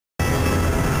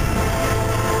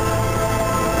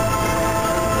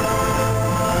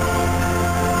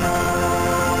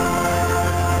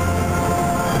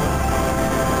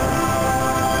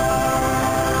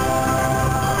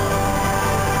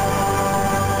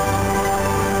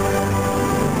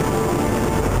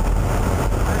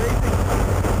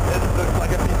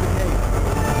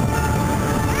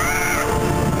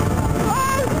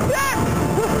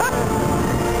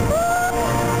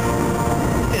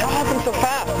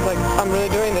I'm really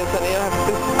doing this, and I have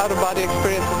this out-of-body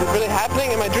experience. Is it really happening?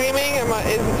 Am I dreaming?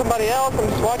 Is it somebody else? I'm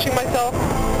just watching myself.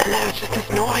 And then it's just this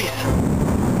noise.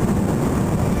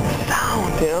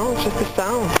 Sound, it's just the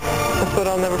sound. That's what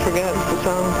I'll never forget, it's the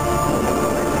sound.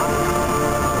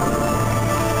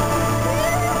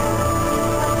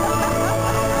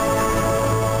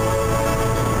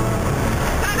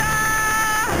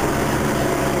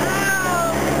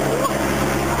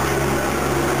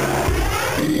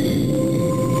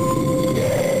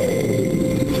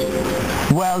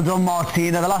 Well done,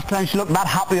 Martina. The last time she looked that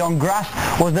happy on grass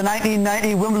was the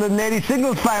 1990 Wimbledon Ladies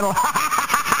Singles Final.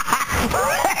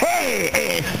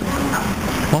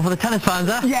 One for the tennis fans,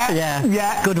 huh?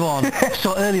 Yeah. Good one.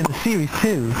 So early in the series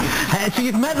too. So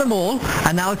you've met them all,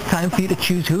 and now it's time for you to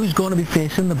choose who's going to be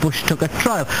facing the Bush Tucker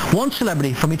trial. One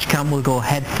celebrity from each camp will go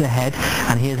head to head,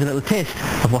 and here's a little taste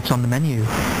of what's on the menu.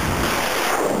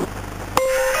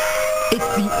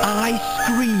 It's the ice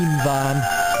cream van,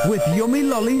 with yummy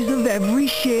lollies of every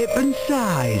shape and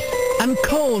size, and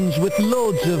cones with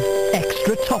loads of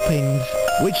extra toppings.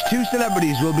 Which two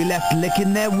celebrities will be left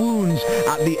licking their wounds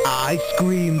at the ice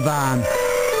cream van?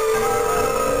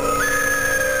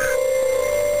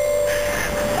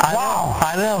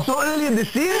 I know. So early in the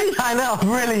series? I know.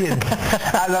 Brilliant.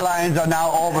 And the lines are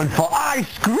now open for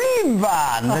Ice Cream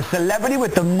Van. The celebrity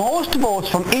with the most votes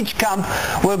from each camp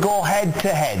will go head to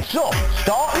head. So,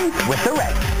 starting with the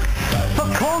red. For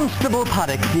Constable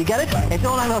Paddock, do you get it? It's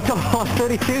all on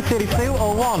 32, 32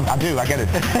 or 1. I do, I get it.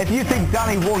 If you think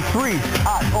Danny won 3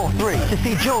 at 03. To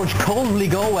see George coldly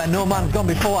go where no man's gone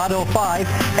before at 05.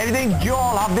 If you think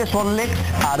Joel have this one licked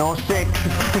at 06.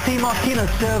 To see Martina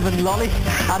serving lolly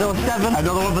at 07.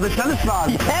 Another one for the tennis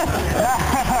fans. Yes.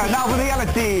 Now for the yellow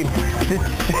team.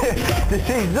 To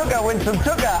see Zucker win some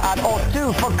Tucker at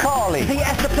 02 for Carly. To see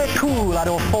Esther play cool at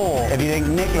 04. If you think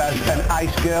Nicholas an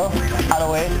Ice Girl at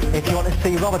 08. If you want to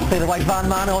see Robert play the White Van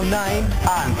Man at 09.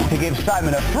 And to give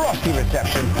Simon a frosty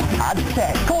reception at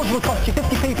 10. Calls will cost you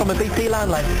 50p from a BT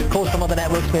landline. Calls from other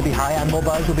networks may be higher, and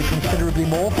mobiles will be considerably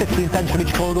more. 15 pence for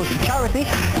each call goes to charity,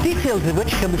 details of which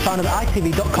can be found at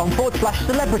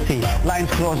itv.com/celebrity.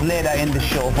 Lines close later in the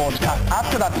show. Votes cast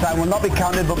after that time will not be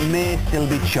counted but may still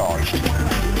be charged.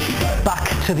 Back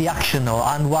to the action though,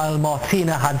 and while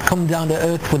Martina had come down to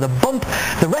earth with a bump,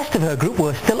 the rest of her group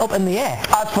were still up in the air.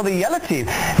 As for the yellow team,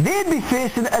 they'd be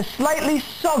facing a slightly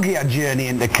soggier journey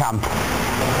into camp.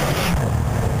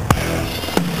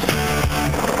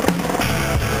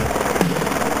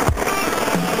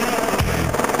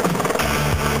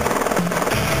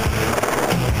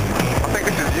 I think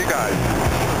this is you guys.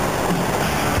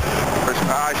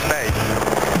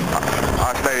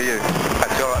 I stay with you.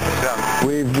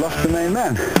 We've lost the main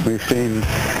man. We've seen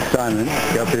Simon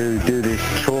go up to do this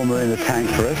trauma in the tank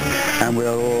for us, and we're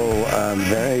all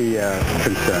very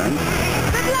concerned.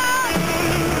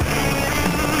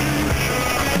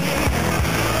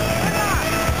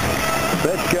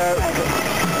 Let's go.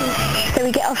 So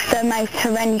we get off the most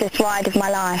horrendous ride of my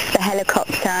life, the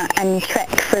helicopter, and trek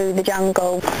through the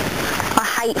jungle. I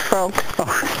hate frogs. Oh.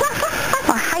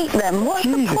 I hate them. What's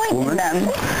the point in them?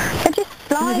 They're just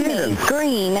slimy,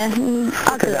 green and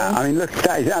ugly. Look at that. I mean, look,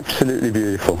 that is absolutely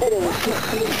beautiful.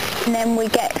 And then we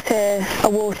get to a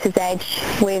water's edge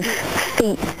with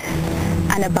feet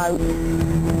and a boat.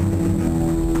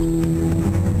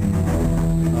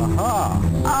 Aha!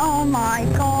 Oh my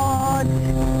God!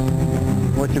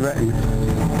 What do you reckon?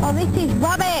 Oh, this is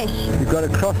rubbish! You've got to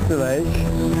cross the lake. I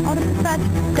would have preferred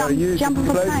Got to use jump the off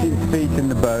a floating plane. feet in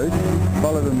the boat.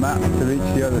 Follow the map to reach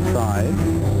the other side.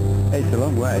 It's a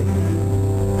long way.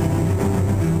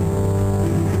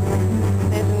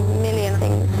 There's a million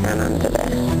things down under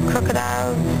there.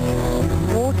 Crocodiles,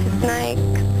 water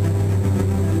snakes.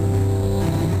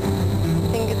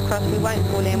 Fingers crossed we won't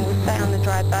fall in, we'll stay on the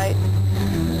dry boat.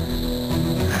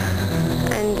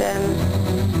 And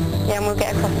yeah, and we'll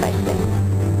get across safely.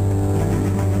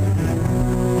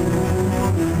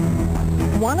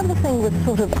 One of the things was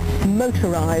sort of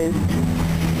motorised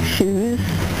shoes,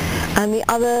 and the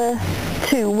other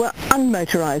two were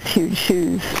unmotorised huge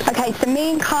shoes. Okay, so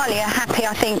me and Carly are happy,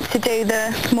 I think, to do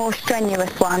the more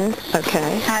strenuous ones.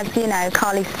 Okay. As, you know,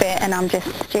 Carly's fit and I'm just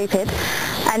stupid.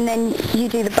 And then you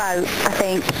do the boat, I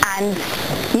think, and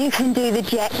you can do the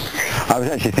jets. I was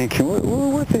actually thinking,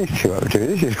 what are these two up to?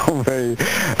 This is all very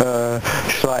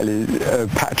slightly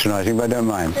patronising, but I don't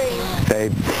mind. They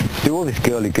do all this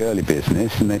girly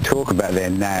business, and they talk about their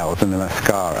nails and the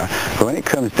mascara, but when it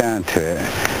comes down to it,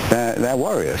 they're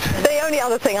warriors. The only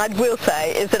other thing I will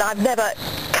say is that I've never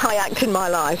kayaked in my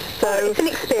life, so it's an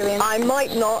experience. I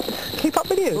might not keep up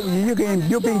with you. You're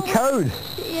being towed.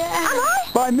 Yeah. Am I?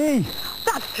 By me.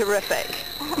 That's terrific.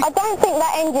 I don't think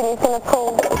that engine is going to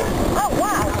pull. Oh,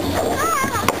 wow.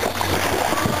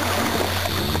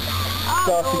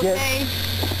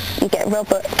 You get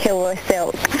Robert Kilroy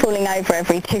Silk falling over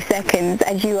every 2 seconds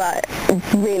as you are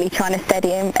really trying to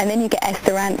steady him, and then you get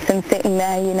Esther Ransom sitting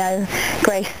there, you know,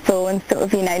 graceful and sort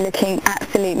of, you know, looking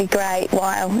absolutely great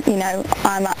while, you know,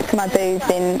 I'm up to my boobs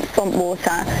in swamp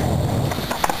water.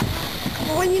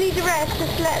 When you need a rest,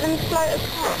 just let them float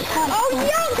apart. Oh,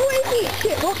 yuck, what is it?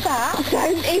 Shit, what's that?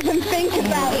 Don't even think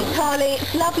about it, Carly.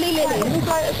 It's lovely living.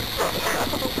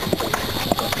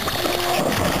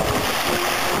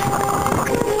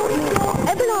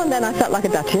 Every now and then I felt like a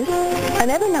duchess,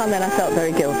 and every now and then I felt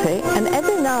very guilty, and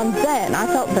every now and then I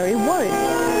felt very worried.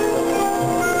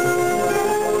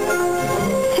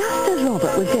 Just as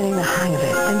Robert was getting the hang of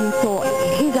it, and you thought,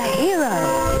 he's a hero.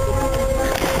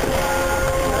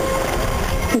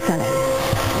 He fell in.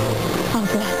 Oh,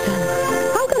 bless him.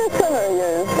 How good a swimmer are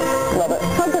you, Robert?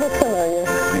 How good a swimmer are you?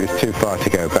 It was too far to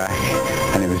go back,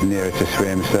 and it was nearer to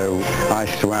swim, so I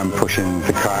swam pushing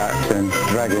the kayaks and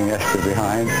dragging Esther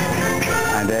behind,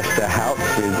 and Esther helped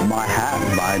with my hat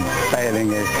by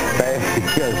bailing us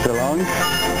along.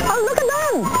 Oh, look at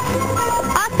them!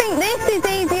 I think this is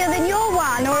easier than your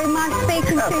one, or am I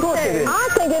speaking too soon? I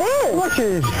think it is. What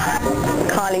is?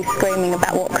 Carly's screaming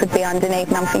about what could be underneath,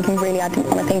 and I'm thinking, really, I didn't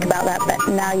want to think about that, but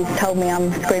now you've told me,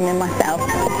 I'm screaming myself.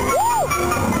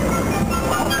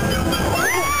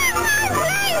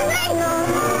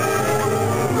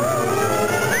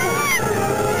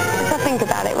 If I think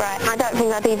about it, right, I don't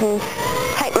think I'd even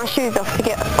take my shoes off to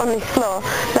get on this floor,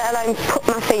 let alone put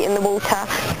my feet in the water,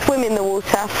 swim in the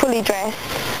water, fully dressed,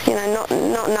 you know, not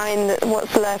knowing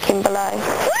what's lurking below.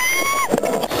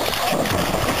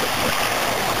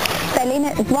 Fell in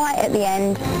it right at the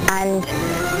end and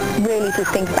really did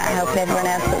think about helping everyone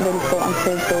else, but really thought I'm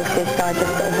too exhausted, so I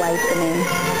just sort of waved them in.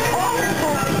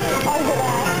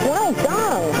 Well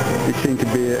done. It seemed to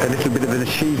be a little bit of an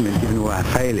achievement, given all our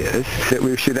failures, that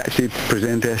we should actually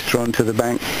present Esther onto the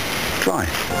bank dry.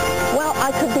 Well,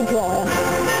 I could be drier.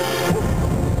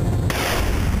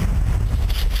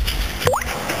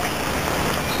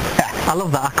 I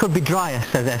love that. I could be drier,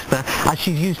 says Esther, as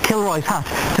she's used Kilroy's hat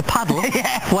to paddle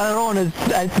while her own is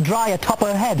dry atop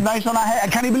her head. Nice on her head.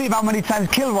 And can you believe how many times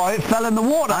Kilroy fell in the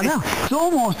water? I know. It's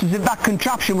almost as if that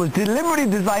contraption was deliberately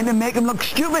designed to make him look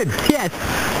stupid. Yes,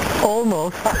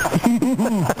 almost.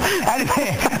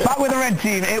 Anyway, back with the red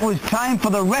team. It was time for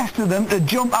the rest of them to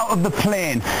jump out of the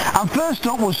plane. And first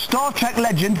up was Star Trek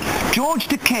legend George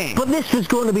Takei. But this was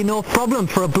going to be no problem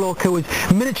for a bloke who was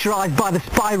miniaturised by the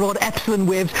Spyrod Epsilon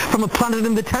waves from a planet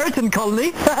in the Territon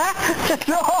colony.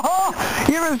 So,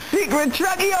 you're a secret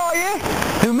Trekkie, are you?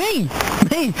 Who, me?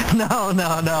 Me? No.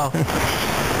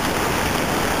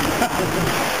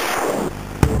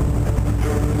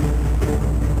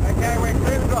 Okay, we're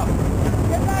cruising up.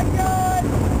 Good night, guys.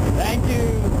 Thank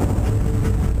you.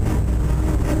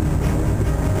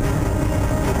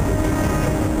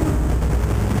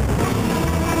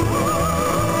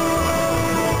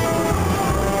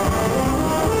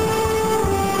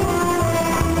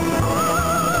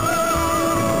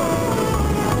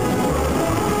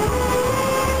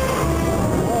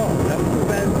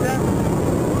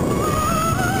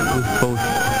 Both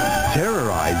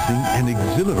terrorizing and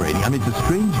exhilarating. I mean, it's a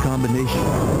strange combination.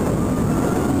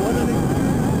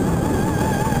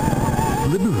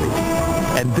 Liberating.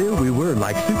 And there we were,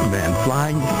 like Superman,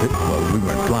 flying. Well, we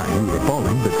weren't flying, we were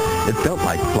falling, but it felt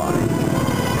like flying.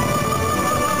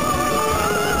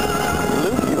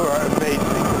 Luke, you are amazing.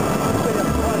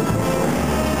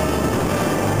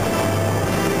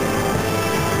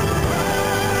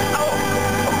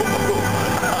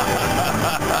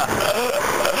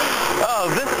 Oh,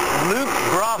 this Luke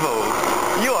Bravo.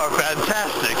 You are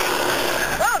fantastic.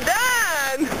 Well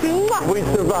done! We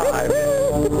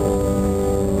survived.